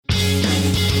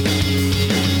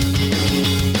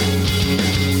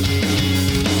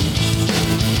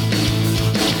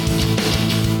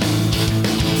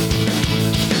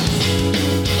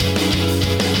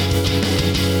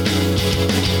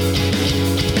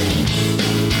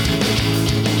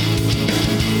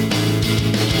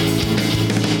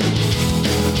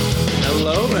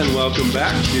Welcome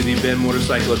back to the Ben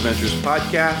Motorcycle Adventures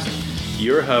podcast,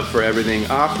 your hub for everything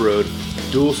off-road,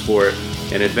 dual sport,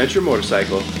 and adventure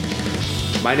motorcycle.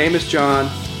 My name is John.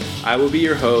 I will be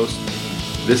your host.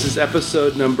 This is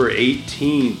episode number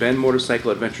 18, Ben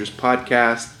Motorcycle Adventures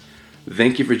podcast.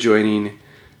 Thank you for joining.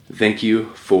 Thank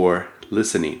you for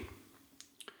listening.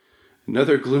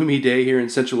 Another gloomy day here in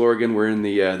Central Oregon. We're in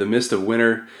the midst of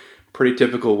winter. Pretty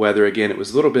typical weather again. It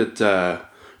was a little bit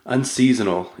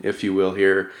unseasonal, if you will,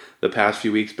 here the past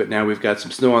few weeks, but now we've got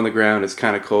some snow on the ground. It's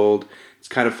kind of cold. It's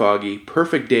kind of foggy.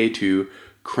 Perfect day to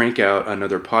crank out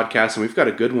another podcast, and we've got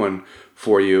a good one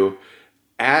for you.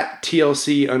 At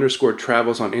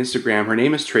TLC_travels on Instagram. Her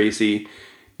name is Tracy,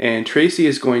 and Tracy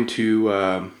is going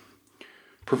to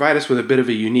provide us with a bit of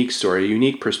a unique story, a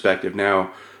unique perspective.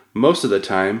 Now, most of the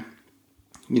time,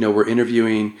 we're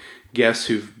interviewing guests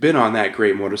who've been on that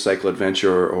great motorcycle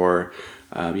adventure, or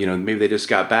maybe they just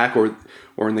got back, or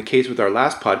in the case with our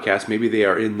last podcast, maybe they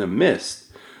are in the midst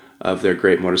of their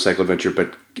great motorcycle adventure.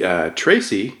 But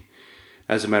Tracy,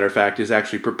 as a matter of fact, is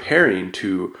actually preparing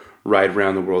to ride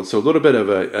around the world. So a little bit of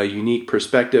a unique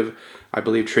perspective. I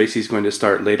believe Tracy's going to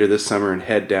start later this summer and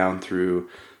head down through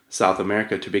South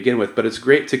America to begin with. But it's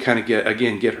great to kind of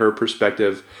get her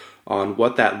perspective on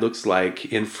what that looks like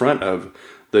in front of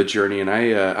the journey. And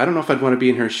I don't know if I'd want to be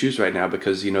in her shoes right now,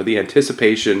 because the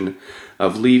anticipation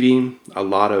of leaving, a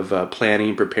lot of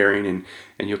planning, preparing, and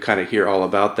you'll kind of hear all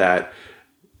about that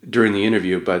during the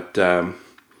interview. But I'm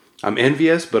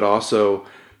envious, but also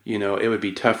it would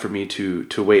be tough for me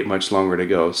to wait much longer to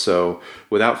go. So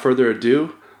without further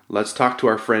ado, let's talk to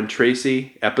our friend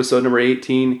Tracy. Episode number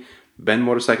 18, Ben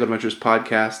Motorcycle Adventures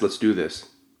podcast. Let's do this.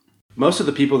 Most of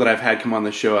the people that I've had come on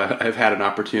the show, I've had an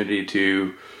opportunity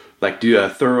to do a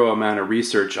thorough amount of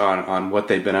research on what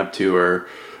they've been up to, or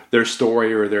their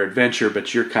story or their adventure.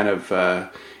 But you're kind of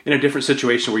in a different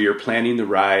situation where you're planning the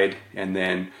ride, and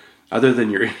then other than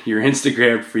your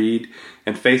Instagram feed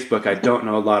and Facebook, I don't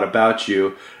know a lot about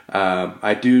you.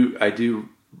 I do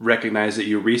recognize that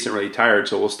you recently retired,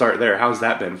 so we'll start there. How's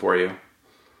that been for you?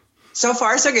 So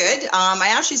far, so good.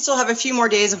 I actually still have a few more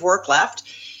days of work left,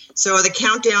 so the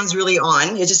countdown's really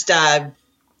on. It just,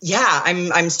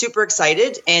 I'm super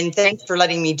excited, and thanks for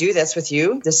letting me do this with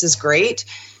you. This is great.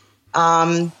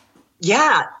 90%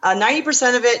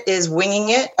 of it is winging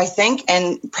it, I think,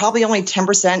 and probably only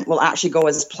 10% will actually go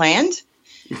as planned.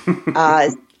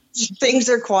 Things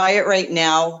are quiet right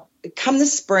now. Come the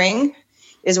spring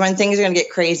is when things are going to get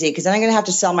crazy, because then I'm going to have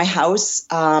to sell my house.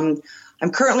 I'm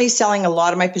currently selling a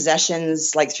lot of my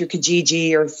possessions, through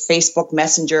Kijiji or Facebook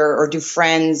Messenger, or do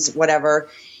friends, whatever,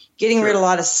 getting rid of a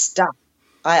lot of stuff.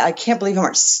 I can't believe how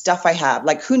much stuff I have.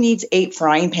 Who needs 8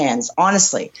 frying pans,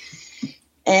 honestly?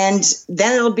 And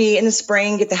then it'll be in the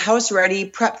spring, get the house ready,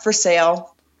 prep for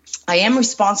sale. I am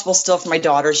responsible still for my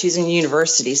daughter. She's in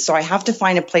university, so I have to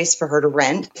find a place for her to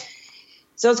rent.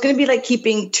 So it's going to be like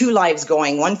keeping 2 lives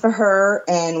going, one for her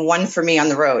and one for me on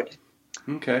the road.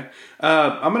 Okay.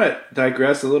 I'm going to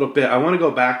digress a little bit. I want to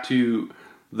go back to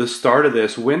the start of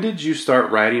this. When did you start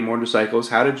riding motorcycles?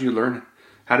 How did you learn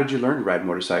to ride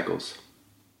motorcycles?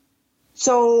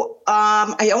 So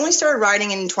I only started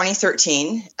riding in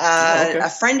 2013. Okay. A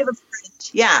friend of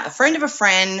a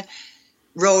friend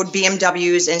rode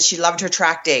BMWs, and she loved her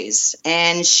track days.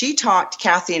 And she talked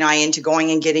Kathy and I into going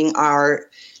and getting our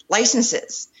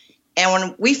licenses. And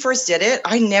when we first did it,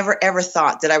 I never, ever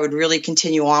thought that I would really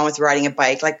continue on with riding a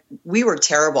bike. We were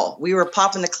terrible. We were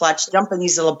popping the clutch, dumping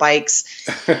these little bikes.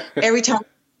 Every time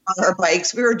on our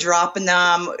bikes, we were dropping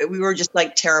them. We were just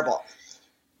terrible.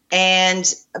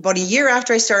 And about a year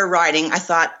after I started riding, I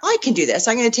thought, I can do this.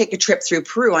 I'm going to take a trip through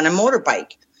Peru on a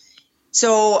motorbike.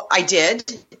 So I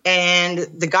did. And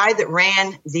the guy that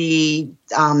ran the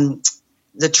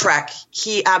trek,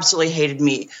 he absolutely hated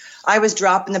me. I was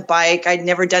dropping the bike. I'd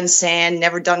never done sand,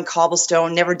 never done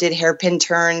cobblestone, never did hairpin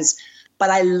turns, but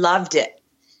I loved it.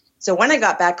 So when I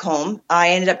got back home,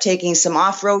 I ended up taking some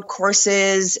off-road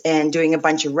courses and doing a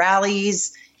bunch of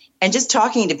rallies, and just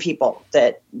talking to people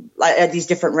that at these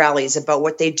different rallies about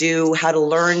what they do, how to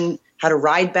learn, how to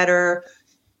ride better,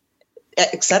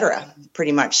 etc.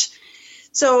 pretty much.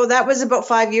 So that was about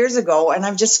 5 years ago, and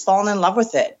I've just fallen in love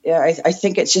with it. I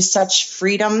think it's just such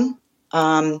freedom.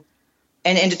 And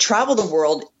to travel the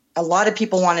world, a lot of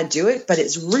people want to do it, but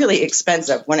it's really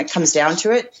expensive when it comes down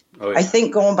to it. Oh, yeah. I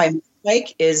think going by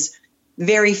bike is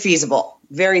very feasible,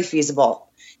 very feasible.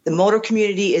 The motor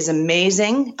community is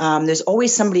amazing. There's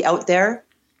always somebody out there.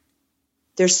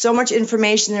 There's so much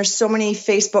information. There's so many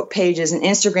Facebook pages and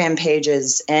Instagram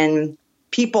pages and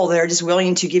people that are just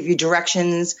willing to give you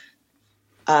directions,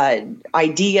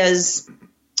 ideas.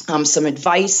 some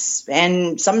advice,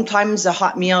 and sometimes a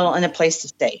hot meal and a place to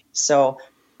stay. So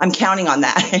I'm counting on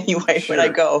that anyway when I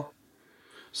go.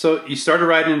 So you started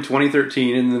riding in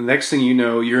 2013, and the next thing you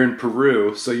know, you're in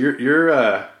Peru. So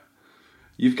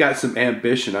you've got some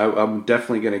ambition. I'm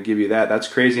definitely going to give you that. That's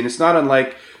crazy, and it's not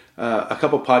unlike a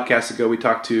couple podcasts ago we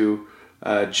talked to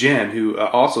Jen, who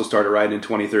also started riding in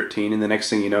 2013, and the next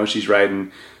thing you know, she's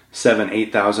riding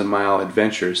 8,000 mile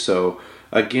adventures. So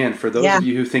again, for those of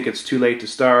you who think it's too late to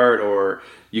start or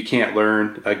you can't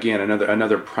learn, again,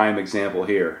 another prime example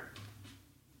here.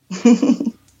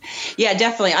 Yeah,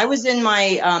 definitely. I was in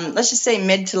my, let's just say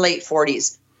mid to late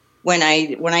 40s when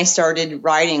I started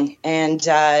riding. And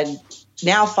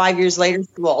now 5 years later,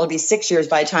 well, it'll be 6 years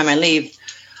by the time I leave,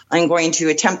 I'm going to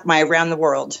attempt my around the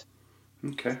world.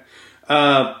 Okay.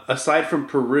 Aside from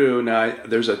Peru, now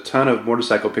there's a ton of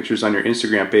motorcycle pictures on your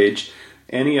Instagram page.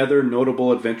 Any other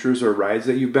notable adventures or rides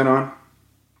that you've been on?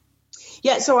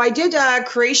 Yeah, so I did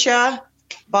Croatia,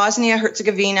 Bosnia,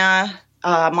 Herzegovina,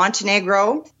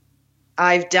 Montenegro.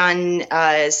 I've done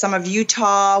some of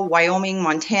Utah, Wyoming,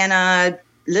 Montana,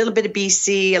 a little bit of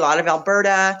BC, a lot of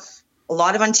Alberta, a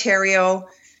lot of Ontario.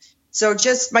 So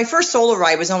just my first solo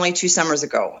ride was only 2 summers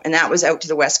ago, and that was out to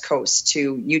the West Coast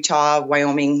to Utah,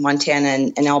 Wyoming,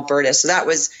 Montana, and Alberta. So that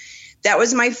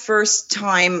was my first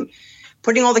time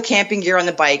putting all the camping gear on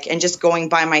the bike and just going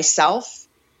by myself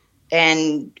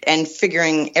and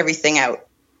figuring everything out.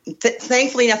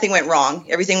 Thankfully, nothing went wrong.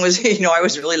 Everything was, I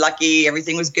was really lucky.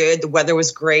 Everything was good. The weather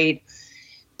was great.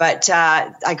 But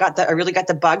I really got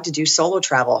the bug to do solo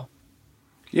travel.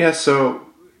 Yeah, so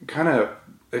kind of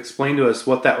explain to us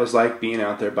what that was like being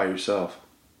out there by yourself.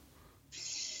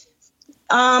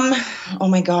 Oh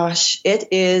my gosh,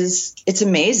 it's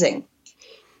amazing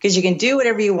because you can do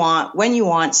whatever you want, when you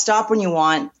want, stop when you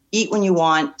want, eat when you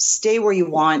want, stay where you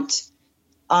want.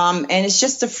 And it's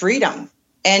just the freedom.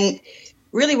 And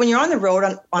really, when you're on the road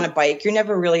on a bike, you're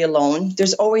never really alone.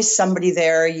 There's always somebody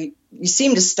there. You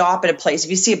seem to stop at a place.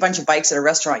 If you see a bunch of bikes at a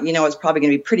restaurant, it's probably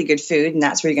going to be pretty good food, and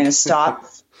that's where you're going to stop.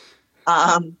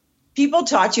 People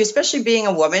talk to you, especially being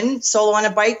a woman solo on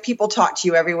a bike. People talk to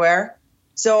you everywhere.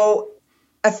 So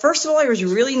first of all, I was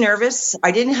really nervous.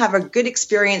 I didn't have a good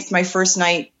experience my first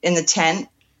night in the tent.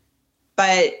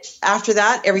 But after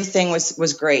that, everything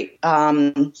was great.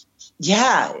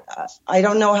 Yeah, I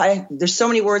don't know there's so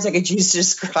many words I could use to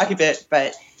describe it,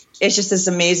 but it's just this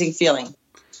amazing feeling.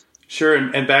 Sure.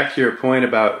 And back to your point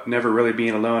about never really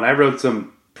being alone. I rode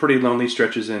some pretty lonely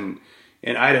stretches in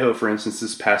Idaho, for instance,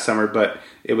 this past summer, but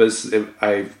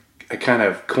I kind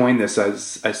of coined this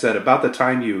as I said, about the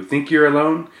time you think you're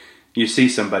alone, you see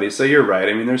somebody. So you're right.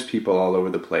 I mean, there's people all over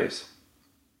the place.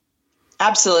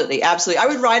 Absolutely. Absolutely. I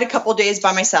would ride a couple of days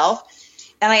by myself.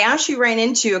 And I actually ran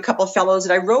into a couple of fellows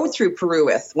that I rode through Peru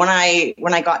with when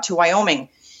I got to Wyoming.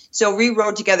 So we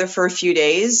rode together for a few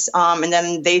days, and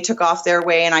then they took off their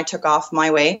way and I took off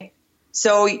my way.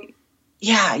 So,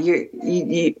 yeah,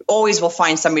 you always will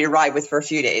find somebody to ride with for a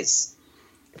few days.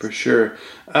 For sure.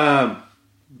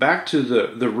 Back to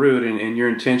the route, and your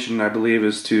intention, I believe,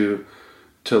 is to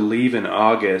leave in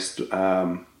August.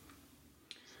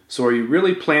 So are you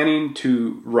really planning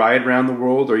to ride around the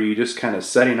world, or are you just kind of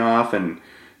setting off and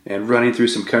running through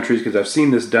some countries? Because I've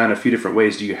seen this done a few different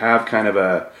ways. Do you have kind of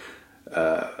a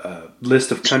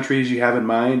list of countries you have in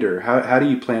mind, or how do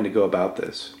you plan to go about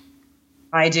this?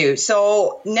 I do.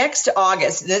 So next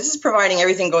August, this is providing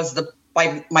everything goes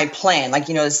by my plan,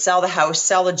 sell the house,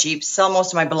 sell the Jeep, sell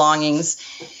most of my belongings.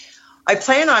 I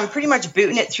plan on pretty much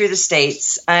booting it through the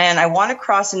States, and I want to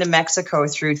cross into Mexico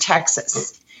through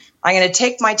Texas. I'm going to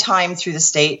take my time through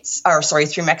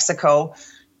through Mexico,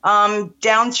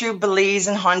 down through Belize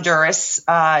and Honduras.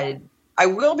 I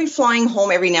will be flying home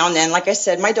every now and then. Like I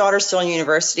said, my daughter's still in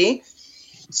university.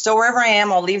 So wherever I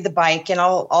am, I'll leave the bike and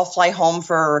I'll fly home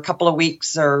for a couple of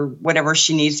weeks or whatever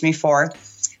she needs me for.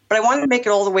 But I wanted to make it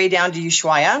all the way down to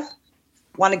Ushuaia.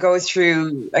 Want to go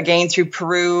through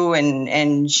Peru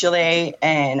and Chile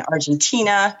and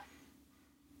Argentina.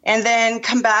 And then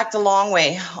come back the long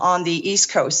way on the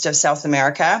east coast of South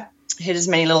America, hit as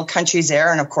many little countries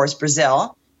there, and of course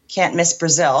Brazil. Can't miss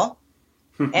Brazil.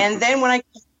 And then when I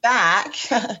come back,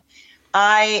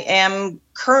 I am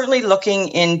currently looking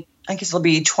in, I guess it'll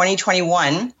be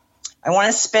 2021. I want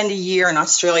to spend a year in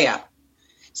Australia.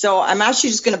 So I'm actually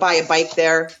just going to buy a bike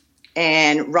there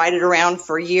and ride it around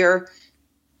for a year,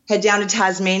 head down to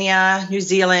Tasmania, New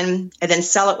Zealand, and then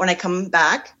sell it when I come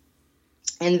back.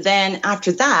 And then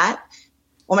after that,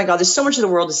 oh my God, there's so much of the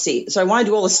world to see. So I want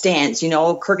to do all the stands,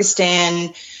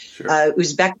 Kyrgyzstan, sure.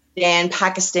 Uzbekistan,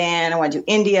 Pakistan. I want to do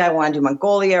India. I want to do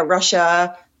Mongolia,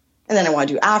 Russia. And then I want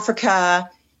to do Africa.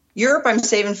 Europe I'm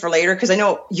saving for later because I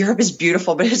know Europe is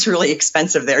beautiful, but it's really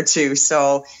expensive there too.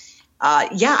 So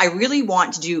I really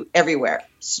want to do everywhere.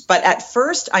 But at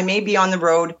first I may be on the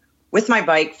road with my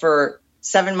bike for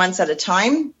 7 months at a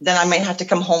time. Then I might have to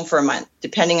come home for a month,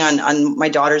 depending on my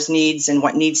daughter's needs and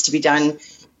what needs to be done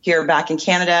here back in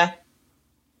Canada.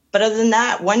 But other than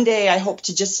that, one day I hope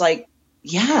to just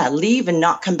leave and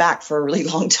not come back for a really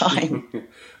long time.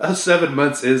 7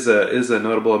 months is a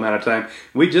notable amount of time.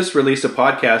 We just released a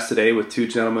podcast today with two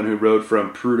gentlemen who rode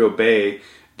from Prudhoe Bay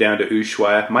down to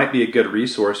Ushuaia. Might be a good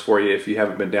resource for you if you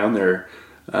haven't been down there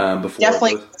before.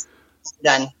 Definitely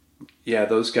done. Yeah,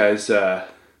 those guys,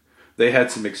 they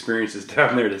had some experiences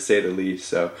down there to say the least.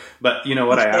 So, but you know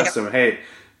what? I asked them, hey,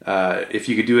 if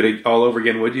you could do it all over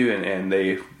again, would you? And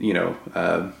they,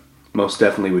 most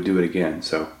definitely would do it again.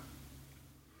 So.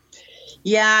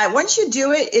 Yeah, once you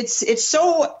do it, it's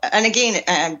so, and again,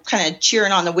 I'm kind of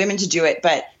cheering on the women to do it,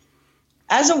 but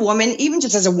as a woman, even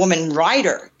just as a woman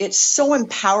rider, it's so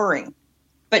empowering.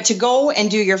 But to go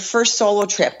and do your first solo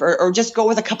trip or just go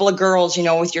with a couple of girls,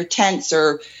 with your tents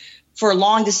or for a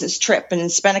long distance trip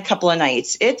and spend a couple of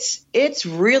nights, it's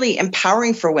really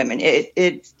empowering for women.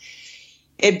 It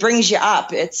brings you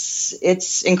up.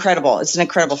 It's incredible. It's an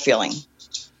incredible feeling.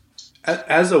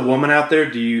 As a woman out there,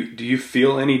 do you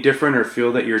feel any different or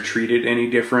feel that you're treated any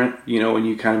different, when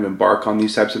you kind of embark on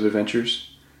these types of adventures?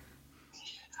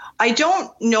 I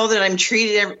don't know that I'm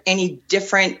treated any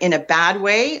different in a bad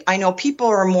way. I know people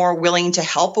are more willing to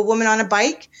help a woman on a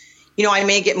bike. I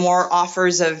may get more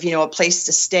offers of, a place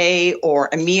to stay or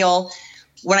a meal.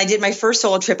 When I did my first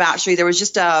solo trip, actually, there was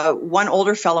just one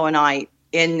older fellow and I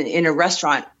in a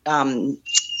restaurant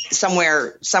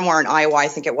somewhere in Iowa, I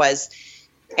think it was.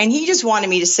 And he just wanted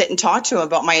me to sit and talk to him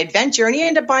about my adventure, and he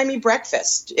ended up buying me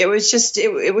breakfast. It was just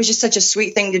such a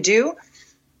sweet thing to do,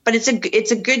 but it's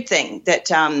a good thing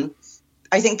that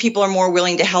I think people are more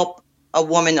willing to help a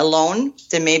woman alone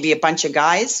than maybe a bunch of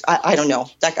guys. I don't know,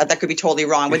 that could be totally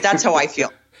wrong, but that's how I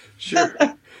feel. Sure.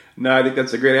 No, I think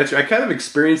that's a great answer. I kind of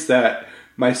experienced that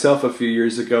myself a few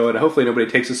years ago, and hopefully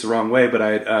nobody takes this the wrong way, but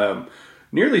I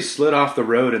nearly slid off the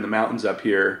road in the mountains up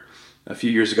here a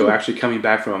few years ago, actually coming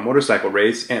back from a motorcycle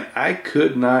race, and I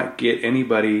could not get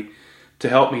anybody to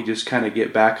help me just kind of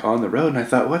get back on the road. And I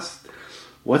thought,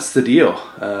 what's the deal?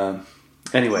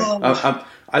 Anyway,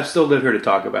 I've still lived here to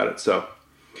talk about it. So,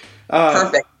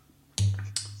 perfect.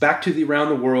 Back to the around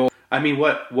the world. I mean,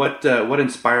 what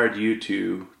inspired you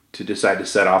to decide to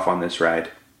set off on this ride?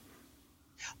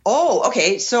 Oh,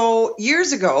 okay. So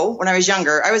years ago, when I was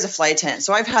younger, I was a flight attendant.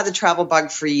 So I've had the travel bug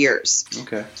for years.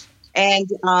 Okay.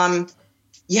 And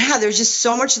there's just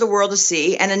so much of the world to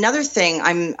see. And another thing,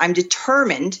 I'm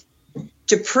determined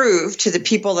to prove to the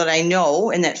people that I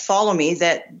know and that follow me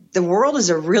that the world is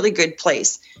a really good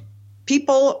place.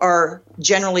 People are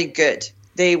generally good.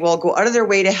 They will go out of their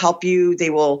way to help you. They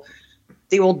will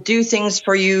do things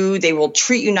for you. They will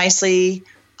treat you nicely.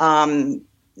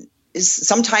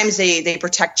 Sometimes they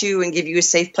protect you and give you a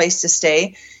safe place to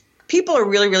stay. People are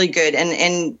really, really good.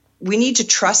 And we need to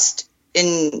trust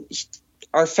in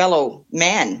our fellow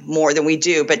man more than we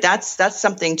do, but that's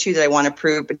something too that I want to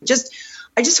prove. But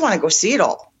I just want to go see it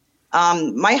all.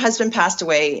 My husband passed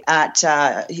away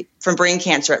from brain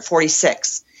cancer at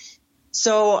 46.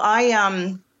 So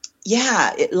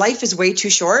life is way too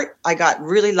short. I got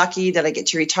really lucky that I get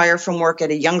to retire from work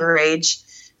at a younger age,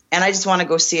 and I just want to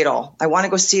go see it all. I want to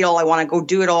go see it all. I want to go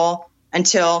do it all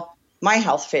until my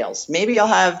health fails. Maybe I'll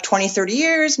have 20, 30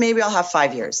 years. Maybe I'll have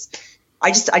 5 years.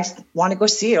 I just want to go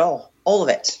see it all of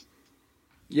it.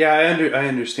 Yeah, I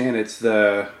understand. It's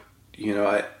for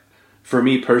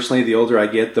me personally, the older I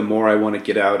get, the more I want to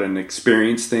get out and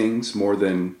experience things more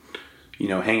than,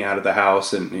 hang out of the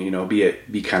house and,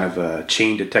 be kind of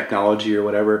chained to technology or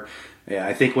whatever. Yeah,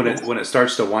 I think when it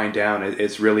starts to wind down,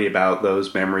 it's really about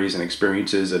those memories and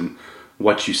experiences and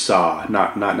what you saw,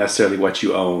 not necessarily what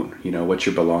you own, what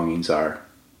your belongings are.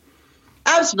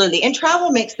 Absolutely. And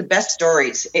travel makes the best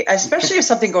stories, especially if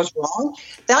something goes wrong.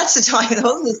 That's the time,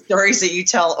 those are the stories that you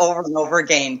tell over and over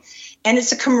again. And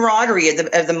it's a camaraderie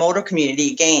of the moto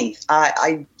community again.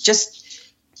 I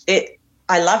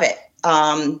love it.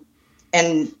 And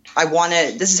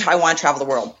this is how I want to travel the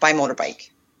world, by motorbike.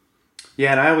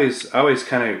 Yeah. And I always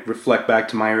kind of reflect back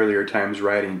to my earlier times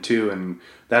riding too. And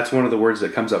that's one of the words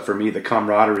that comes up for me, the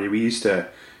camaraderie. We used to,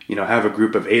 have a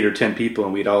group of 8 or 10 people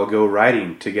and we'd all go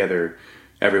riding together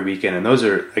every weekend. And those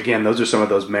are some of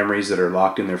those memories that are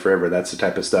locked in there forever. That's the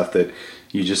type of stuff that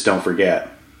you just don't forget.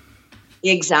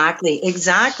 Exactly.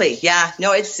 Yeah,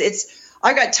 no, I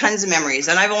got tons of memories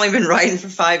and I've only been riding for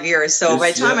 5 years. So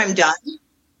by the time I'm done,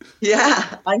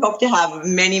 I hope to have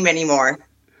many, many more.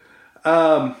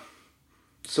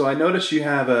 So I noticed you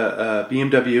have a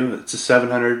BMW. It's a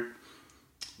 700.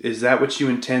 Is that what you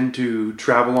intend to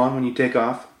travel on when you take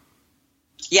off?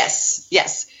 Yes.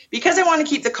 Because I want to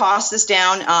keep the costs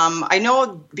down. I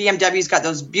know BMW's got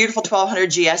those beautiful 1200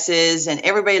 GSs, and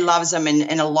everybody loves them,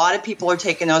 and a lot of people are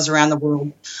taking those around the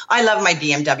world. I love my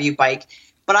BMW bike,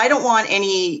 but I don't want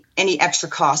any extra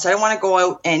costs. I don't want to go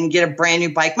out and get a brand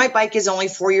new bike. My bike is only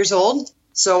 4 years old,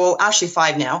 so actually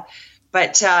 5 now.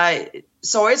 But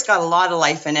so it's got a lot of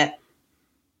life in it.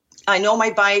 I know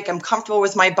my bike. I'm comfortable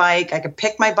with my bike. I can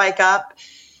pick my bike up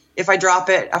if I drop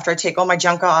it after I take all my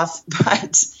junk off.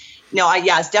 But no,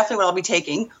 it's definitely what I'll be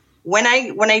taking. When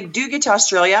I do get to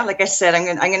Australia, like I said,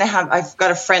 I've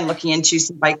got a friend looking into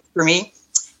some bikes for me,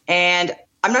 and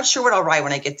I'm not sure what I'll ride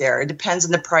when I get there. It depends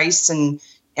on the price and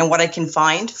what I can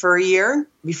find for a year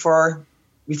before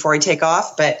I take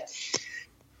off. But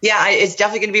yeah, it's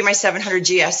definitely going to be my 700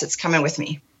 GS that's coming with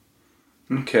me.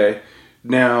 Okay.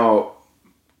 Now,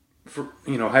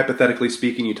 hypothetically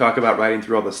speaking, you talk about riding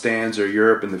through all the stands or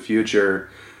Europe in the future.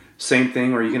 Same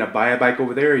thing. Are you going to buy a bike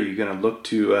over there? Or are you going to look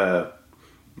to,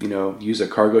 use a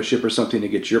cargo ship or something to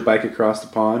get your bike across the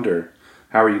pond? Or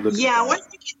how are you looking? Yeah,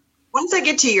 once I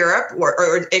get to Europe,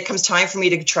 or it comes time for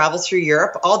me to travel through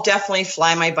Europe, I'll definitely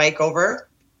fly my bike over.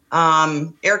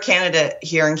 Air Canada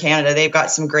here in Canada, they've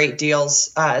got some great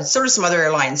deals. So do some other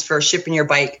airlines for shipping your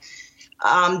bike.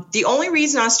 The only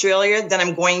reason Australia that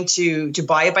I'm going to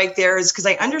buy a bike there is because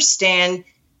I understand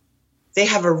they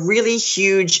have a really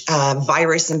huge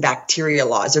virus and bacteria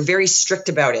laws. They're very strict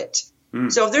about it.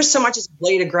 So if there's so much as a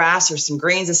blade of grass or some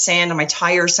grains of sand on my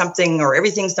tire or something, or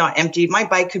everything's not empty, my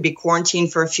bike could be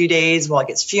quarantined for a few days while it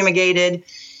gets fumigated,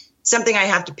 something I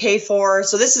have to pay for.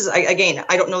 So this is, again,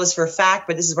 I don't know this for a fact,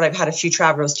 but this is what I've had a few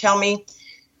travelers tell me.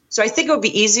 So I think it would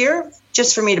be easier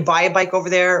just for me to buy a bike over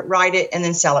there, ride it, and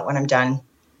then sell it when I'm done.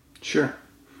 Sure.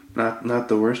 Not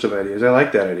the worst of ideas. I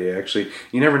like that idea, actually.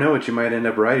 You never know what you might end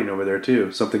up riding over there,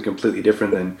 too. Something completely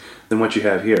different than what you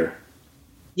have here.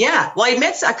 Yeah. Well, I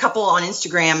met a couple on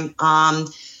Instagram a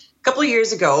couple of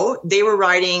years ago. They were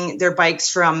riding their bikes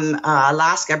from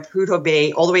Alaska, Prudhoe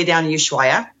Bay, all the way down to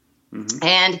Ushuaia. Mm-hmm.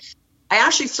 And I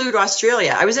actually flew to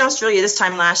Australia. I was in Australia this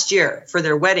time last year for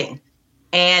their wedding.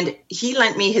 And he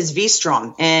lent me his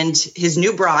V-Strom and his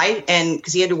new bride, and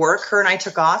because he had to work, her and I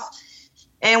took off.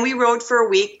 And we rode for a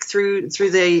week through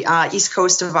the east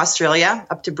coast of Australia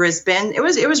up to Brisbane. It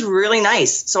was really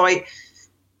nice. So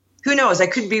who knows? I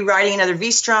could be riding another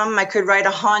V-Strom. I could ride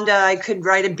a Honda. I could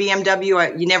ride a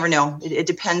BMW. You never know. It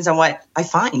depends on what I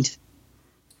find.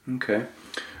 Okay.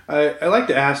 I like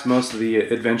to ask most of the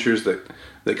adventurers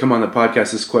that come on the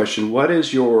podcast this question: what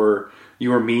is your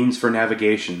means for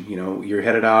navigation? You're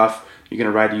headed off. You're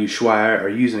going to ride to Ushuaia. Are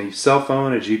you using a cell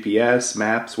phone, a GPS,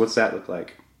 maps? What's that look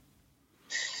like?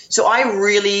 So I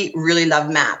really, really love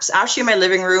maps. Actually, in my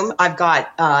living room, I've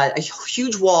got a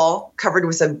huge wall covered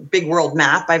with a big world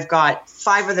map. I've got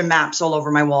 5 other maps all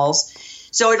over my walls.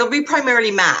 So it'll be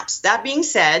primarily maps. That being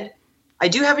said, I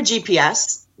do have a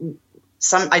GPS.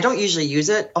 I don't usually use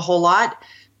it a whole lot.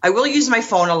 I will use my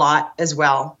phone a lot as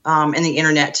well, and the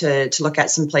internet to look at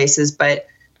some places. But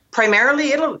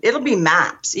primarily, it'll be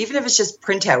maps, even if it's just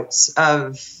printouts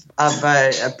of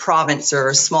a province or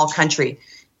a small country.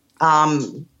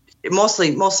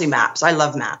 Mostly maps. I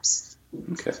love maps.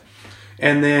 Okay.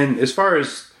 And then as far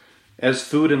as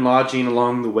food and lodging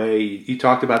along the way, you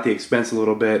talked about the expense a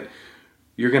little bit.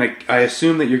 I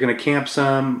assume that you're going to camp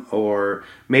some or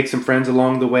make some friends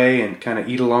along the way and kind of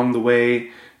eat along the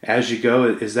way as you go.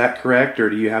 Is that correct?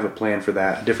 Or do you have a plan for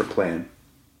that, a different plan?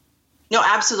 No,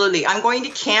 absolutely. I'm going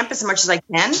to camp as much as I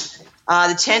can.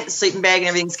 The tent, the sleeping bag, and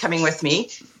everything's coming with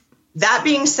me. That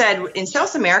being said, in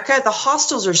South America, the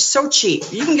hostels are so cheap.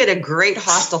 You can get a great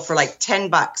hostel for like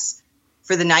 $10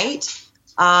 for the night,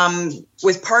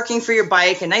 with parking for your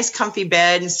bike, a nice comfy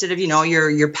bed instead of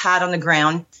your pad on the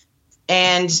ground,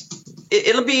 and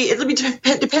it'll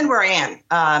depend where I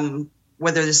am,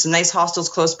 whether there's some nice hostels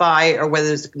close by or whether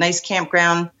there's a nice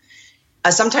campground.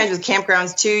 Sometimes with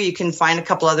campgrounds too, you can find a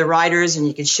couple other riders and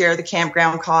you can share the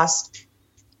campground cost,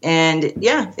 and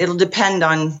yeah, it'll depend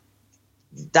on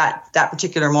that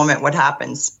particular moment what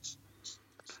happens.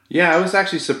 Yeah, I was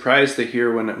actually surprised to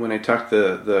hear when I talked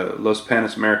to the Los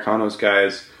Panos Americanos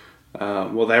guys. They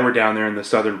were down there in the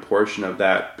southern portion of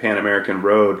that Pan American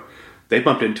road. They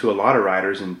bumped into a lot of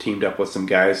riders and teamed up with some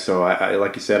guys. So I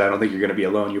like you said, I don't think you're going to be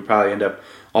alone. You'll probably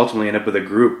ultimately end up with a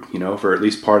group, for at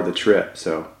least part of the trip.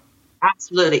 So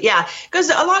absolutely, yeah, because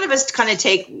a lot of us kind of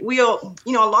a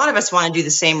lot of us want to do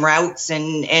the same routes,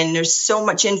 and there's so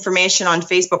much information on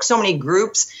Facebook, so many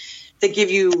groups that give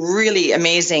you really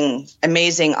amazing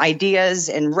ideas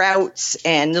and routes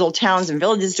and little towns and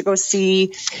villages to go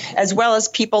see, as well as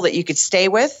people that you could stay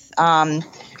with.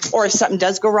 Or if something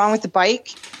does go wrong with the bike,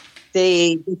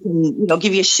 they can,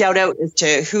 give you a shout out as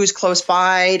to who's close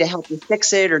by to help you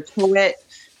fix it or tow it.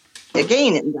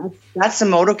 Again, that's the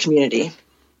moto community.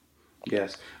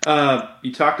 Yes.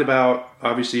 You talked about,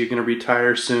 obviously, you're going to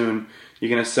retire soon. You're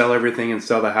going to sell everything and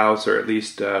sell the house, or at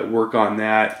least work on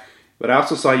that. But I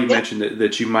also saw you mention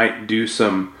that you might do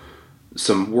some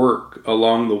work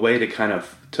along the way to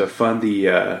fund the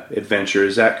adventure.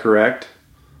 Is that correct?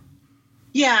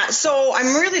 Yeah, so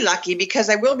I'm really lucky because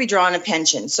I will be drawing a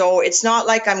pension. So it's not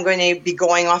like I'm going to be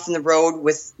going off on the road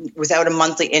without a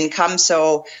monthly income.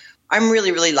 So I'm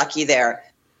really, really lucky there.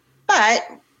 But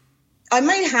I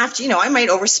might have to, I might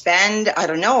overspend. I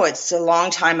don't know. It's a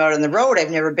long time out on the road.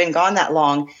 I've never been gone that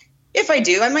long. If I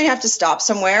do, I might have to stop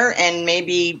somewhere and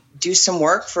maybe do some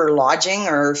work for lodging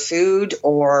or food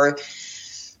or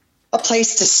a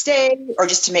place to stay or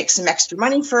just to make some extra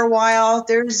money for a while.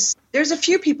 There's a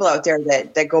few people out there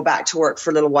that go back to work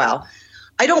for a little while.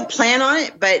 I don't plan on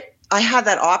it, but I have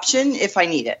that option if I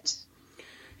need it.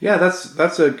 Yeah,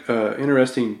 that's a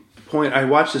interesting point. I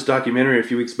watched this documentary a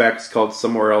few weeks back. It's called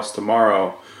Somewhere Else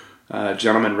Tomorrow. A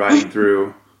gentleman riding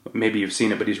through, maybe you've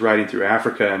seen it, but he's riding through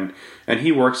Africa, and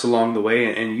he works along the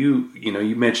way. And you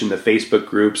mentioned the Facebook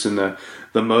groups and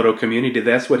the moto community.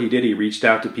 That's what he did. He reached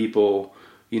out to people,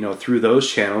 through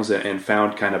those channels and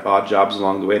found kind of odd jobs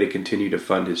along the way to continue to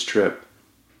fund his trip.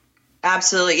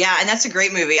 Absolutely. Yeah. And that's a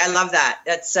great movie. I love that.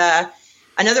 That's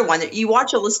another one that you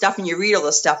watch all this stuff and you read all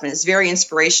this stuff and it's very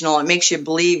inspirational. It makes you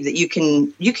believe that you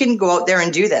can go out there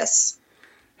and do this.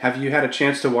 Have you had a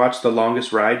chance to watch The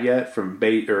Longest Ride yet from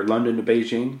London to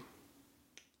Beijing?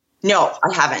 No,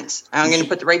 I haven't. I'm going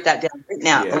to write that down right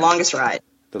now. Yeah. The Longest Ride.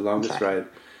 The Longest Ride.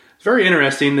 It's very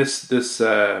interesting. This there's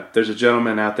a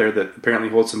gentleman out there that apparently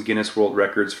holds some Guinness World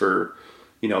Records for,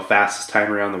 fastest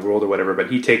time around the world or whatever.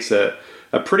 But he takes a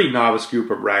pretty novice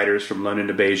group of riders from London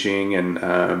to Beijing,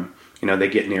 and they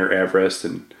get near Everest,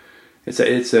 and it's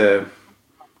a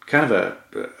kind of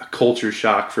a culture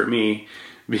shock for me,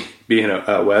 being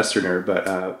a Westerner.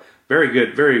 But very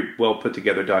good, very well put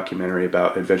together documentary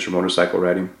about adventure motorcycle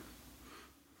riding.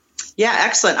 Yeah,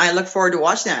 excellent. I look forward to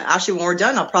watching that. Actually, when we're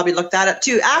done, I'll probably look that up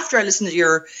too after I listen to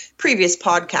your previous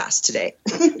podcast today.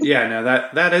 Yeah, no,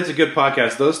 that is a good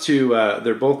podcast. Those two,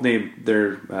 they're both named,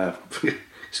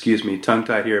 excuse me,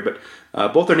 tongue-tied here,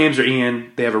 but both their names are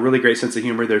Ian. They have a really great sense of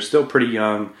humor. They're still pretty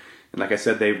young. And like I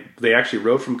said, they actually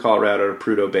rode from Colorado to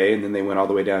Prudhoe Bay, and then they went all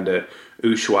the way down to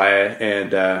Ushuaia.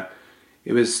 And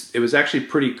it was actually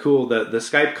pretty cool. The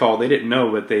Skype call, they didn't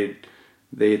know, but they'd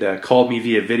called me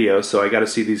via video, so I got to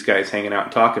see these guys hanging out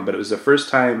and talking. But it was the first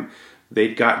time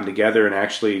they'd gotten together and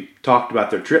actually talked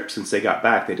about their trip since they got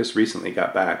back. They just recently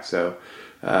got back, so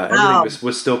everything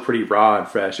was still pretty raw and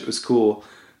fresh. It was cool.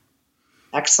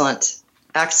 Excellent.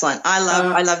 I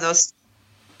love those.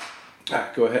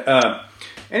 Go ahead.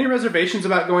 Any reservations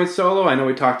about going solo? I know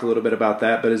we talked a little bit about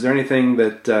that, but is there anything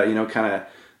that kind of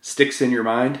sticks in your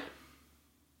mind?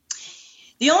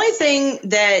 The only thing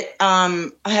that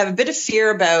I have a bit of fear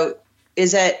about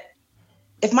is that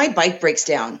if my bike breaks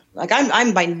down, like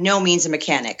I'm by no means a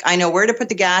mechanic. I know where to put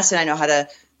the gas in. I know how to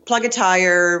plug a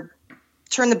tire,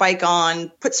 turn the bike on,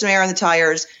 put some air on the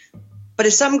tires. But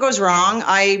if something goes wrong,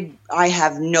 I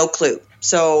have no clue.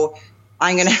 So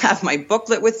I'm going to have my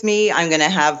booklet with me. I'm going to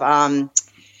have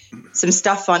some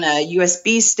stuff on a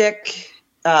USB stick.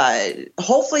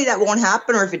 Hopefully that won't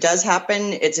happen, or if it does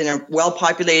happen, it's in a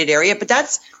well-populated area. But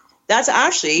that's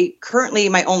actually currently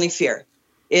my only fear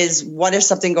is what if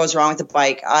something goes wrong with the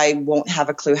bike? I won't have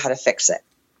a clue how to fix it.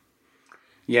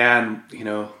 Yeah, and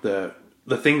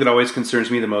the thing that always concerns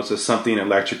me the most is something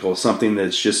electrical, something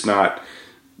that's just not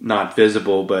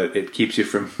visible, but it keeps you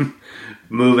from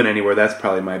moving anywhere. That's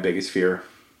probably my biggest fear.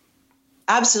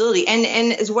 Absolutely.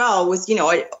 And as well with,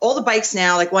 all the bikes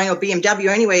now, like BMW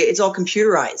anyway, it's all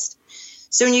computerized.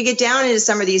 So when you get down into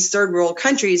some of these third world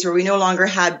countries where we no longer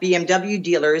have BMW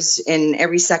dealers in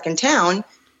every second town,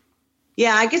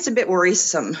 yeah, it gets a bit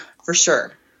worrisome for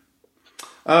sure.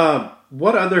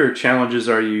 What other challenges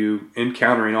are you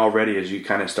encountering already as you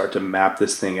kind of start to map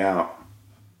this thing out?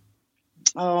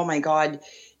 Oh my God.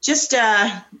 Just,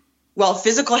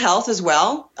 physical health as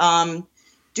well.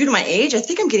 Due to my age, I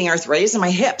think I'm getting arthritis in my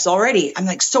hips already. I'm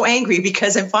like so angry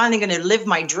because I'm finally going to live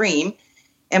my dream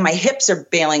and my hips are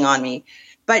bailing on me.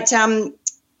 But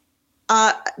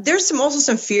there's also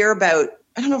some fear about,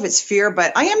 I don't know if it's fear,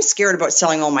 but I am scared about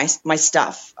selling all my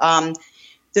stuff.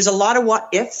 There's a lot of what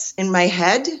ifs in my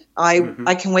head.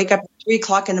 I can wake up at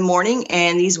 3:00 in the morning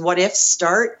and these what ifs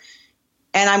start.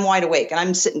 and I'm wide awake, and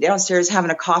I'm sitting downstairs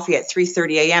having a coffee at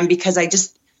 3:30 a.m. because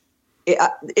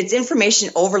it's information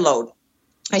overload.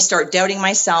 I start doubting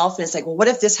myself, and it's like, well, what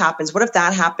if this happens? What if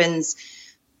that happens?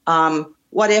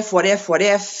 What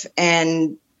if?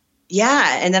 And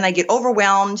yeah, and then I get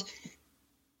overwhelmed.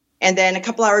 And then a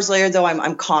couple hours later, though,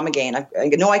 I'm calm again. I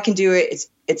know I can do it.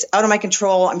 It's out of my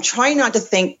control. I'm trying not to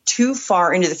think too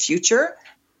far into the future,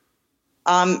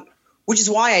 which is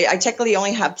why I technically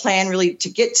only have planned really to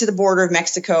get to the border of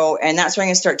Mexico, and that's where I'm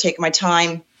going to start taking my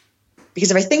time.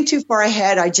 Because if I think too far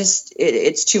ahead,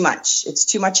 it's too much. It's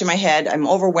too much in my head. I'm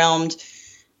overwhelmed,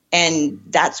 and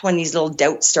that's when these little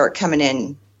doubts start coming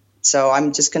in. So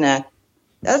I'm just gonna.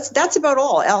 That's about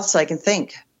all else I can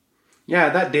think. Yeah,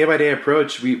 that day by day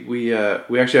approach. We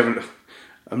actually haven't.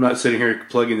 I'm not sitting here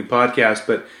plugging the podcast,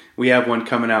 but we have one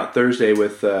coming out Thursday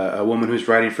with a woman who's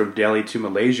riding from Delhi to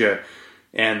Malaysia,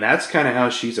 and that's kind of how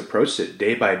she's approached it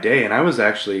day by day. And I was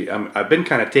actually I've been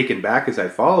kind of taken back as I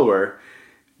follow her.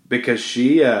 Because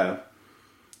she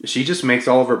just makes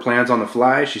all of her plans on the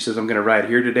fly. She says, I'm going to ride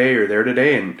here today or there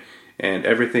today, and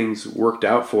everything's worked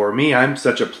out for me. I'm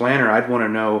such a planner. I'd want to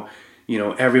know,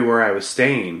 everywhere I was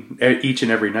staying each and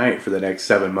every night for the next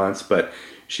 7 months. But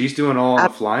she's doing all on the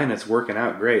fly, and it's working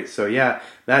out great. So yeah,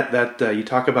 that you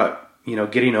talk about,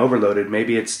 getting overloaded.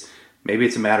 Maybe it's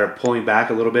a matter of pulling back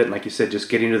a little bit, and like you said, just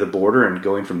getting to the border and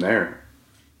going from there.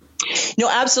 No,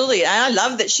 absolutely. And I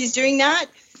love that she's doing that.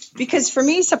 Because for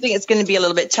me, something that's going to be a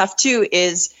little bit tough too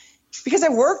is because I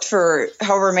worked for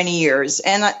however many years,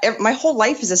 and my whole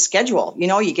life is a schedule.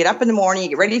 You get up in the morning, you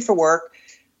get ready for work.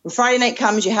 When Friday night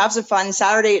comes, you have some fun.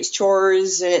 Saturday, it's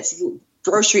chores and it's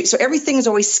grocery. So everything is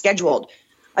always scheduled.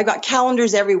 I've got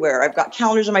calendars everywhere. I've got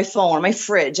calendars on my phone, on my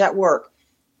fridge, at work,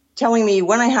 telling me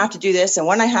when I have to do this and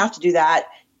when I have to do that.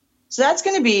 So that's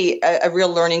going to be a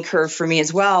real learning curve for me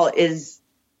as well, is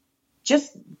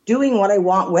just doing what I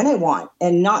want when I want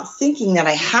and not thinking that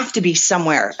I have to be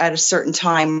somewhere at a certain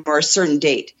time or a certain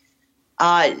date.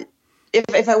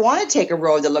 If I want to take a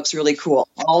road that looks really cool,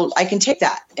 I can take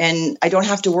that. And I don't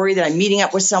have to worry that I'm meeting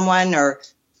up with someone or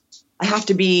I have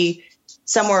to be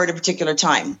somewhere at a particular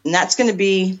time. And that's going to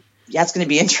be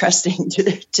interesting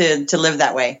to live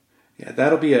that way. Yeah,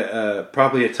 that'll be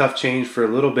probably a tough change for a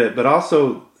little bit, but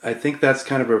also I think that's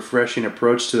kind of a refreshing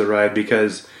approach to the ride,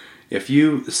 because if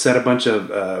you set a bunch of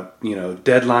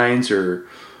deadlines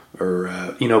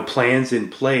or plans in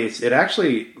place, it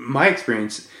actually, my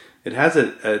experience, it has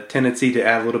a tendency to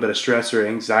add a little bit of stress or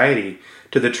anxiety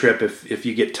to the trip if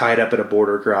you get tied up at a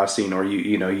border crossing, or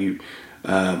you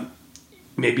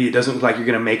maybe it doesn't look like you're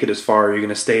going to make it as far, or you're going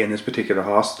to stay in this particular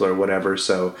hostel or whatever.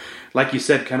 So, like you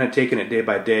said, kind of taking it day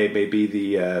by day may be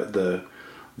the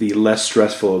less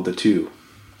stressful of the two.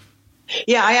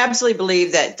 Yeah, I absolutely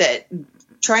believe that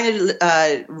trying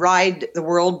to ride the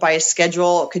world by a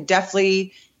schedule could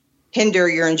definitely hinder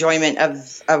your enjoyment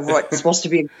of what's supposed to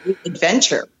be a great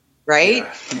adventure, right?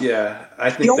 Yeah,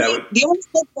 I think the only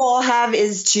schedule I'll have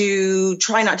is to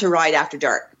try not to ride after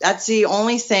dark. That's the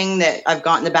only thing that I've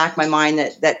got in the back of my mind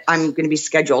that I'm going to be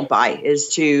scheduled by, is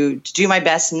to do my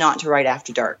best not to ride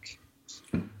after dark.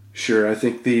 Sure, I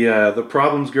think the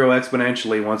problems grow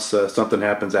exponentially once something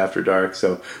happens after dark.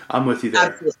 So I'm with you there.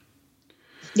 Absolutely.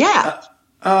 Yeah.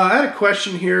 I had a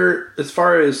question here as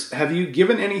far as, have you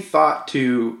given any thought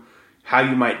to how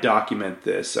you might document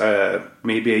this?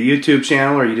 Maybe a YouTube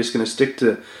channel, or are you just going to stick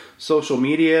to social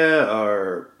media,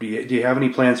 or do you have any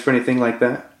plans for anything like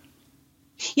that?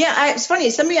 Yeah, it's funny.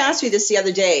 Somebody asked me this the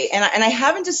other day, and I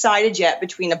haven't decided yet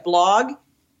between a blog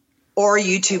or a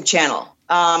YouTube channel.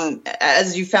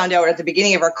 As you found out at the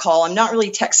beginning of our call, I'm not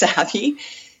really tech savvy.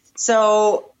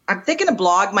 So I'm thinking a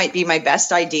blog might be my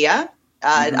best idea.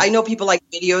 I know people like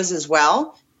videos as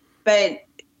well, but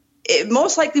it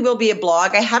most likely will be a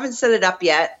blog. I haven't set it up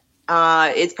yet.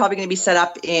 It's probably going to be set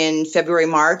up in February,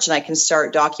 March, and I can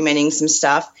start documenting some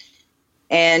stuff.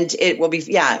 And it will be,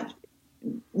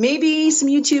 maybe some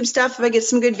YouTube stuff if I get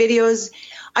some good videos.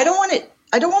 I don't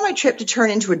want my trip to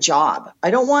turn into a job. I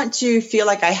don't want to feel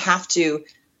like I have to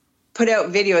put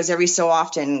out videos every so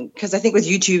often, because I think with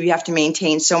YouTube you have to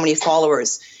maintain so many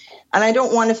followers. And I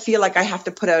don't want to feel like I have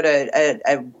to put out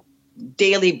a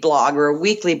daily blog or a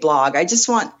weekly blog. I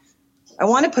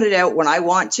want to put it out when I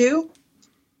want to.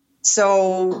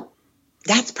 So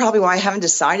that's probably why I haven't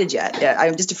decided yet.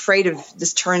 I'm just afraid of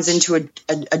this turns into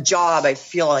a job. I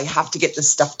feel I have to get this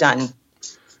stuff done.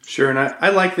 Sure, and I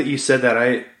like that you said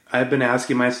that. I've been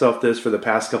asking myself this for the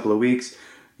past couple of weeks.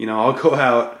 I'll go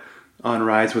out on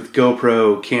rides with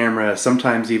GoPro camera,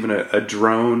 sometimes even a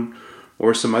drone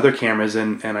or some other cameras,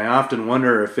 and I often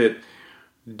wonder if it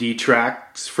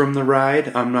detracts from the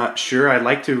ride. I'm not sure. I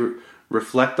like to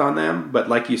reflect on them. But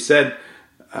like you said,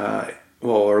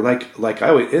 like I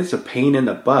always, it's a pain in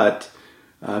the butt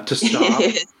to stop.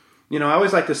 I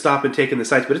always like to stop and take in the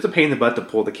sights, but it's a pain in the butt to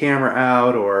pull the camera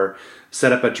out or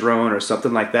set up a drone or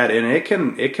something like that, and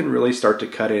it can really start to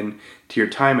cut in to your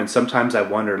time. And sometimes I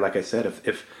wonder, like I said,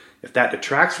 if that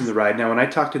detracts from the ride. Now, when I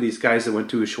talked to these guys that went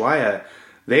to Ushuaia,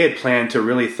 they had planned to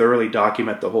really thoroughly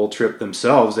document the whole trip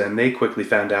themselves, and they quickly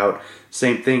found out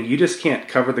same thing. You just can't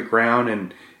cover the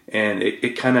ground, and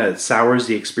it kind of sours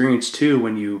the experience too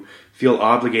when you feel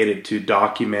obligated to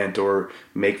document or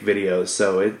make videos.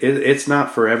 So it's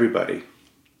not for everybody.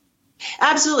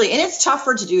 Absolutely. And it's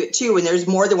tougher to do it too when there's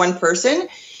more than one person.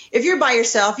 If you're by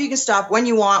yourself, you can stop when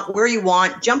you want, where you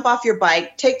want, jump off your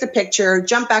bike, take the picture,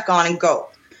 jump back on and go.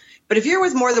 But if you're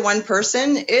with more than one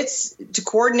person, it's to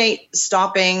coordinate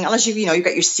stopping, unless you've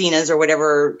got your Cenas or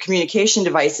whatever communication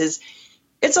devices.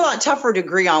 It's a lot tougher to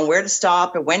agree on where to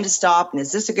stop and when to stop. And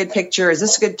is this a good picture? Is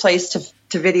this a good place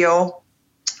to video?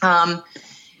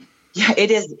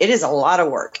 It is a lot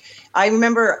of work. I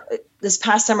remember this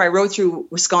past summer I rode through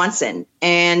Wisconsin,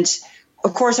 and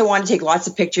of course I wanted to take lots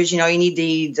of pictures. You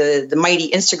need the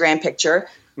mighty Instagram picture,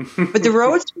 but the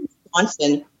roads through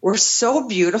Wisconsin were so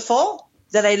beautiful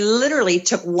that I literally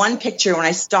took one picture when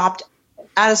I stopped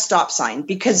at a stop sign,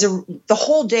 because the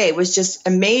whole day was just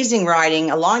amazing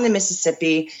riding along the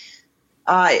Mississippi.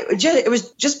 It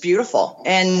was just beautiful.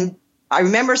 And I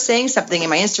remember saying something in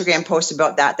my Instagram post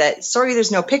about that sorry,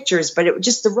 there's no pictures, but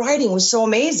the riding was so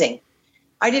amazing.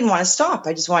 I didn't want to stop.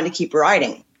 I just wanted to keep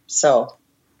riding. So.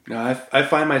 No, I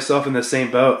find myself in the same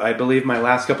boat. I believe my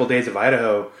last couple of days of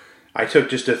Idaho, I took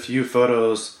just a few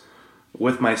photos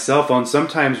with my cell phone,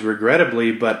 sometimes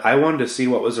regrettably, but I wanted to see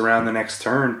what was around the next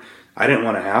turn. I didn't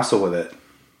want to hassle with it.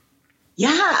 Yeah,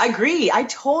 I agree. I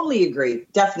totally agree.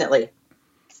 Definitely.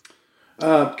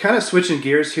 Kind of switching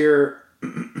gears here.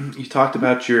 You talked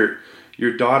about your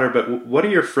daughter, but what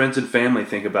do your friends and family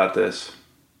think about this?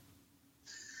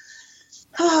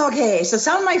 Okay, so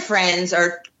some of my friends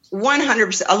are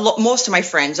 100%, most of my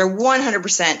friends are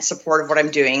 100% supportive of what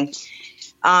I'm doing.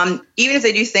 Even if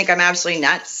they do think I'm absolutely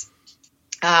nuts.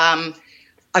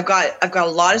 I've got a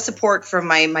lot of support from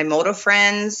my moto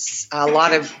friends, a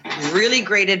lot of really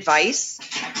great advice.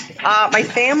 My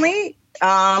family,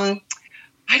 I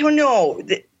don't know.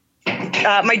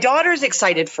 My daughter's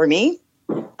excited for me.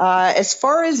 As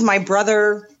far as my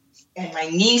brother and my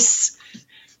niece,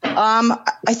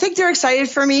 I think they're excited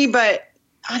for me, but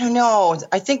I don't know.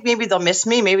 I think maybe they'll miss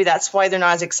me. Maybe that's why they're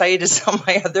not as excited as some of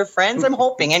my other friends. I'm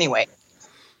hoping anyway.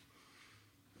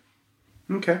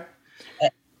 Okay.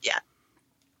 Yeah.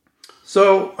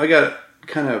 So I've got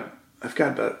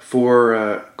about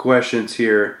 4 questions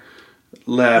here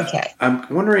left. Okay. I'm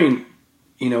wondering,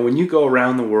 when you go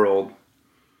around the world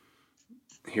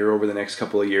here over the next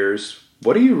couple of years,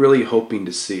 what are you really hoping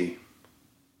to see?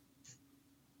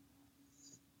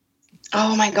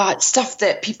 Oh my God, stuff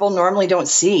that people normally don't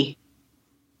see.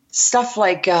 Stuff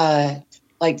like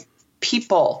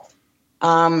people,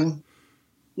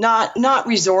 not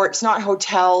resorts, not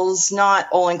hotels, not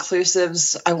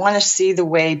all-inclusives. I want to see the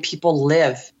way people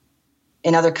live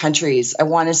in other countries. I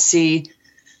want to see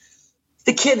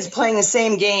the kids playing the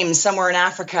same games somewhere in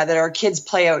Africa that our kids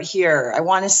play out here. I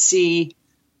want to see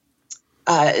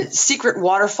secret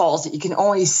waterfalls that you can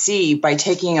only see by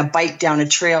taking a bike down a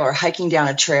trail or hiking down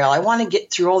a trail. I want to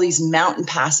get through all these mountain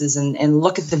passes and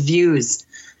look at the views.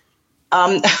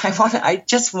 I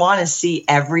just want to see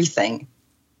everything.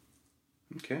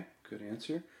 Okay, good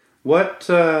answer. What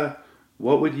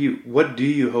do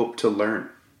you hope to learn?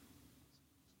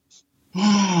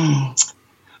 I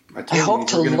hope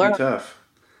to learn. Be tough.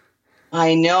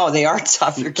 I know they are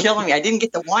tough. You're killing me. I didn't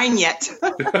get the wine yet.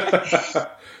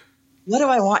 What do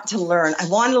I want to learn? I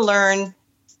want to learn.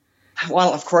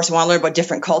 Well, of course, I want to learn about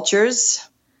different cultures.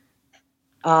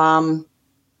 I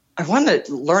want to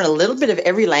learn a little bit of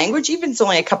every language, even if it's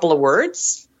only a couple of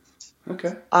words.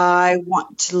 Okay. I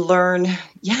want to learn,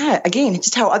 again,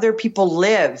 just how other people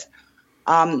live.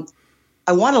 I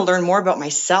want to learn more about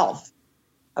myself.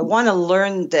 I want to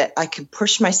learn that I can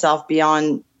push myself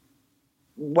beyond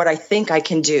what I think I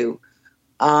can do.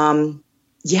 I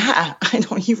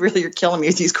know you really are killing me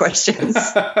with these questions.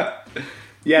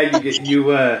 Yeah,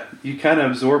 you kind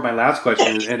of absorbed my last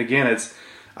question, and again,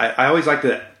 I always like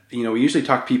to, we usually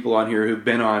talk to people on here who've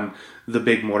been on the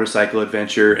big motorcycle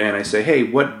adventure, and I say, hey,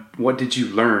 what did you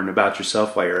learn about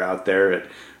yourself while you're out there?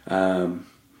 Do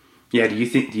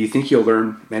you think you'll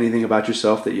learn anything about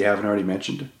yourself that you haven't already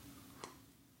mentioned?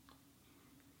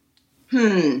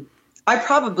 I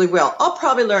probably will. I'll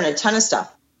probably learn a ton of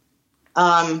stuff.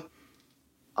 I'll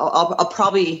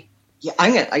probably Yeah,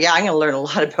 I'm gonna learn a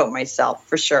lot about myself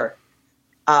for sure.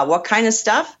 What kind of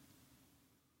stuff?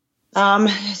 A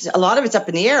lot of it's up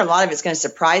in the air. A lot of it's going to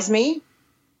surprise me.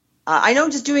 I know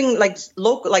just doing like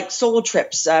local, like solo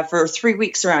trips for 3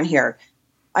 weeks around here,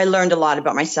 I learned a lot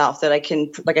about myself that I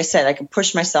can, like I said, I can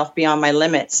push myself beyond my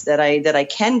limits, that I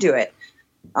can do it.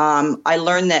 I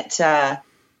learned that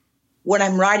when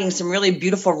I'm riding some really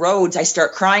beautiful roads, I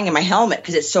start crying in my helmet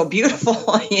because it's so beautiful.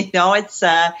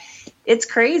 It's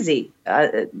crazy.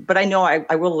 But I know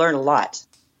I will learn a lot.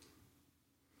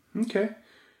 Okay.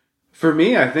 For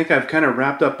me, I think I've kind of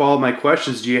wrapped up all my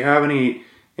questions. Do you have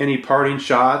any parting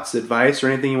shots, advice, or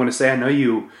anything you want to say? I know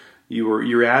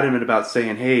you're adamant about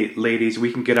saying, "Hey, ladies,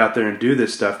 we can get out there and do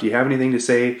this stuff." Do you have anything to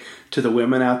say to the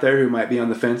women out there who might be on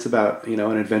the fence about, an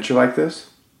adventure like this?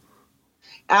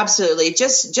 Absolutely.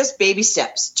 Just baby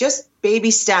steps. Just baby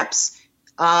steps.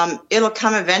 It'll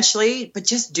come eventually, but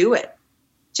just do it.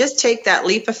 Just take that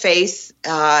leap of faith.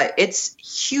 It's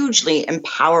hugely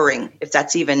empowering, if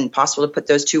that's even possible to put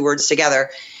those two words together.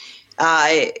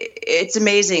 It's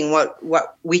amazing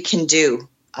what we can do.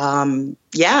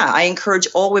 I encourage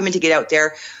all women to get out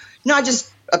there, not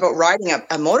just about riding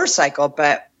a motorcycle,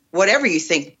 but whatever you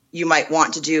think you might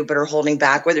want to do but are holding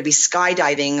back, whether it be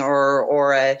skydiving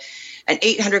or an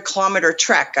 800-kilometer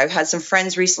trek. I've had some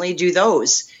friends recently do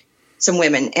those, some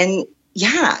women, and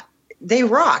they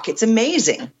rock. It's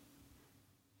amazing.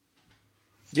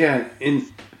 Yeah, and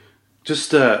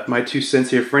just my 2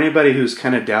 cents here. For anybody who's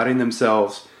kind of doubting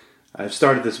themselves, I've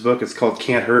started this book. It's called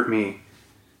Can't Hurt Me.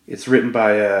 It's written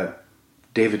by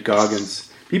David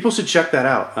Goggins. People should check that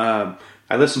out.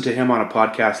 I listened to him on a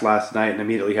podcast last night and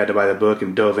immediately had to buy the book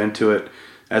and dove into it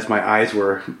as my eyes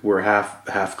were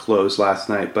half closed last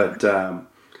night. But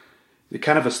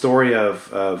kind of a story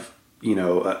of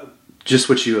just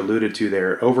what you alluded to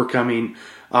there, overcoming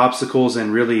obstacles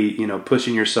and really,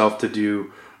 pushing yourself to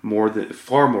do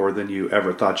far more than you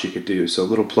ever thought you could do. So a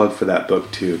little plug for that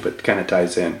book too, but kind of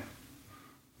ties in.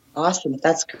 Awesome.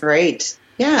 That's great.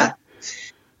 Yeah.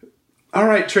 All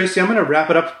right, Tracy, I'm going to wrap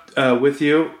it up with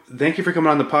you. Thank you for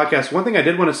coming on the podcast. One thing I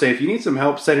did want to say, if you need some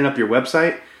help setting up your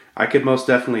website, I could most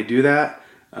definitely do that.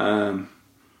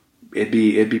 It'd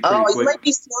be pretty quick. Oh, right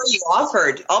before you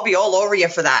offered. I'll be all over you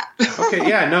for that. Okay,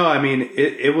 yeah, no, I mean,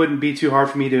 it wouldn't be too hard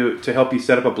for me to help you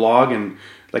set up a blog. And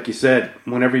like you said,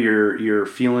 whenever you're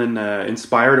feeling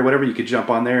inspired or whatever, you could jump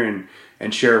on there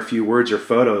and share a few words or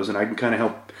photos, and I can kind of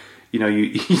help.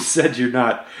 You said you're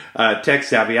not tech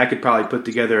savvy. I could probably put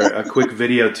together a quick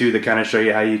video too to kind of show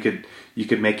you how you could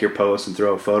make your post and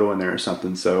throw a photo in there or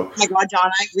something. So, oh my God, John,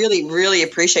 I really, really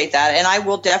appreciate that. And I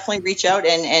will definitely reach out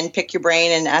and pick your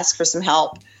brain and ask for some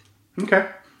help. Okay.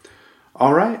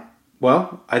 All right.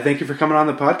 Well, I thank you for coming on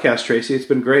the podcast, Tracy. It's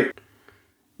been great.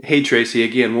 Hey, Tracy,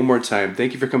 again, one more time.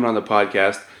 Thank you for coming on the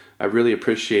podcast. I really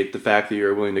appreciate the fact that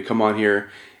you're willing to come on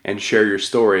here and share your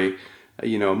story.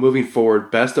 Moving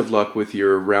forward, best of luck with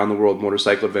your around-the-world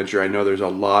motorcycle adventure. I know there's a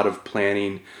lot of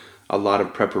planning, a lot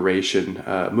of preparation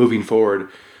moving forward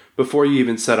before you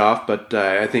even set off, but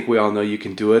I think we all know you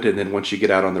can do it, and then once you get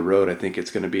out on the road, I think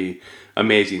it's going to be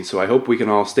amazing. So I hope we can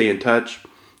all stay in touch.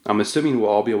 I'm assuming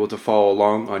we'll all be able to follow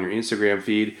along on your Instagram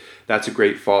feed. That's a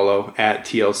great follow, at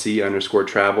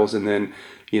 @TLC_travels. And then,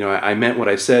 I meant what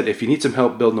I said. If you need some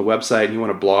help building a website and you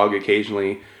want to blog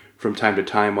occasionally from time to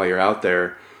time while you're out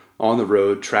there on the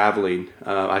road traveling,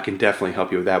 I can definitely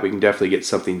help you with that. We can definitely get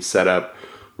something set up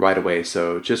right away.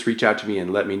 So just reach out to me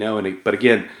and let me know. But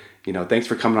again, thanks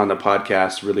for coming on the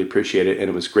podcast. Really appreciate it. And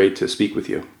it was great to speak with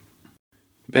you.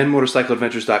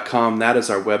 BenMotorcycleAdventures.com. That is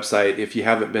our website. If you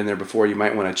haven't been there before, you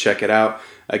might want to check it out.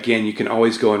 Again, you can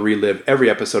always go and relive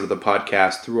every episode of the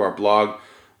podcast through our blog,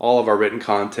 all of our written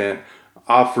content,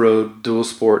 off-road, dual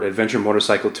sport, adventure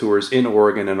motorcycle tours in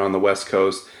Oregon and on the West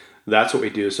Coast. That's what we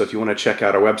do. So if you want to check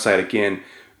out our website, again,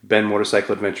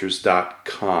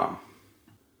 BenMotorcycleAdventures.com.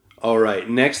 All right,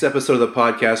 next episode of the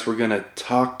podcast, we're going to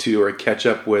talk to or catch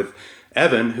up with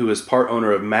Evan, who is part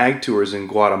owner of Mag Tours in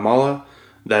Guatemala.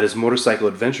 That is Motorcycle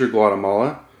Adventure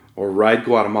Guatemala, or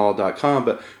RideGuatemala.com.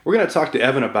 But we're going to talk to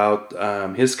Evan about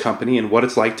his company and what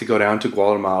it's like to go down to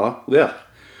Guatemala. Yeah,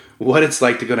 what it's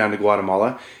like to go down to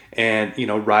Guatemala and,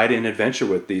 ride and adventure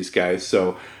with these guys.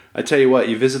 So I tell you what,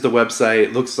 you visit the website,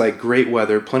 it looks like great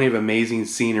weather, plenty of amazing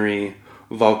scenery,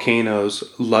 volcanoes,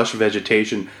 lush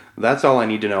vegetation. That's all I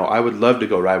need to know. I would love to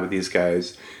go ride with these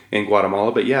guys in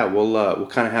Guatemala. But yeah, we'll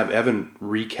kind of have Evan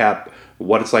recap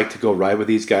what it's like to go ride with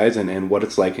these guys and what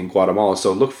it's like in Guatemala.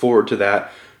 So look forward to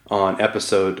that on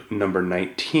episode number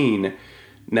 19.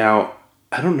 Now,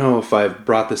 I don't know if I've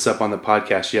brought this up on the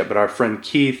podcast yet, but our friend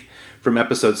Keith from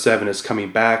episode 7 is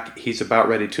coming back. He's about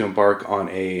ready to embark on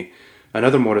a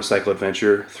another motorcycle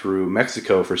adventure through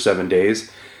Mexico for 7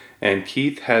 days. And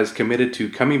Keith has committed to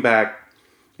coming back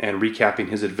and recapping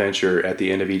his adventure at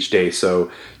the end of each day.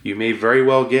 So you may very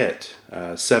well get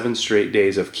 7 straight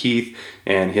days of Keith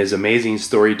and his amazing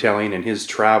storytelling and his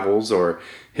travels or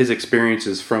his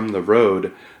experiences from the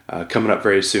road coming up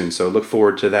very soon. So look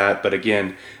forward to that. But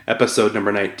again, episode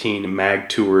number 19, Mag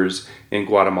Tours in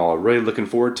Guatemala. Really looking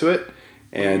forward to it.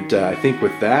 And I think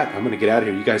with that, I'm going to get out of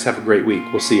here. You guys have a great week.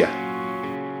 We'll see ya.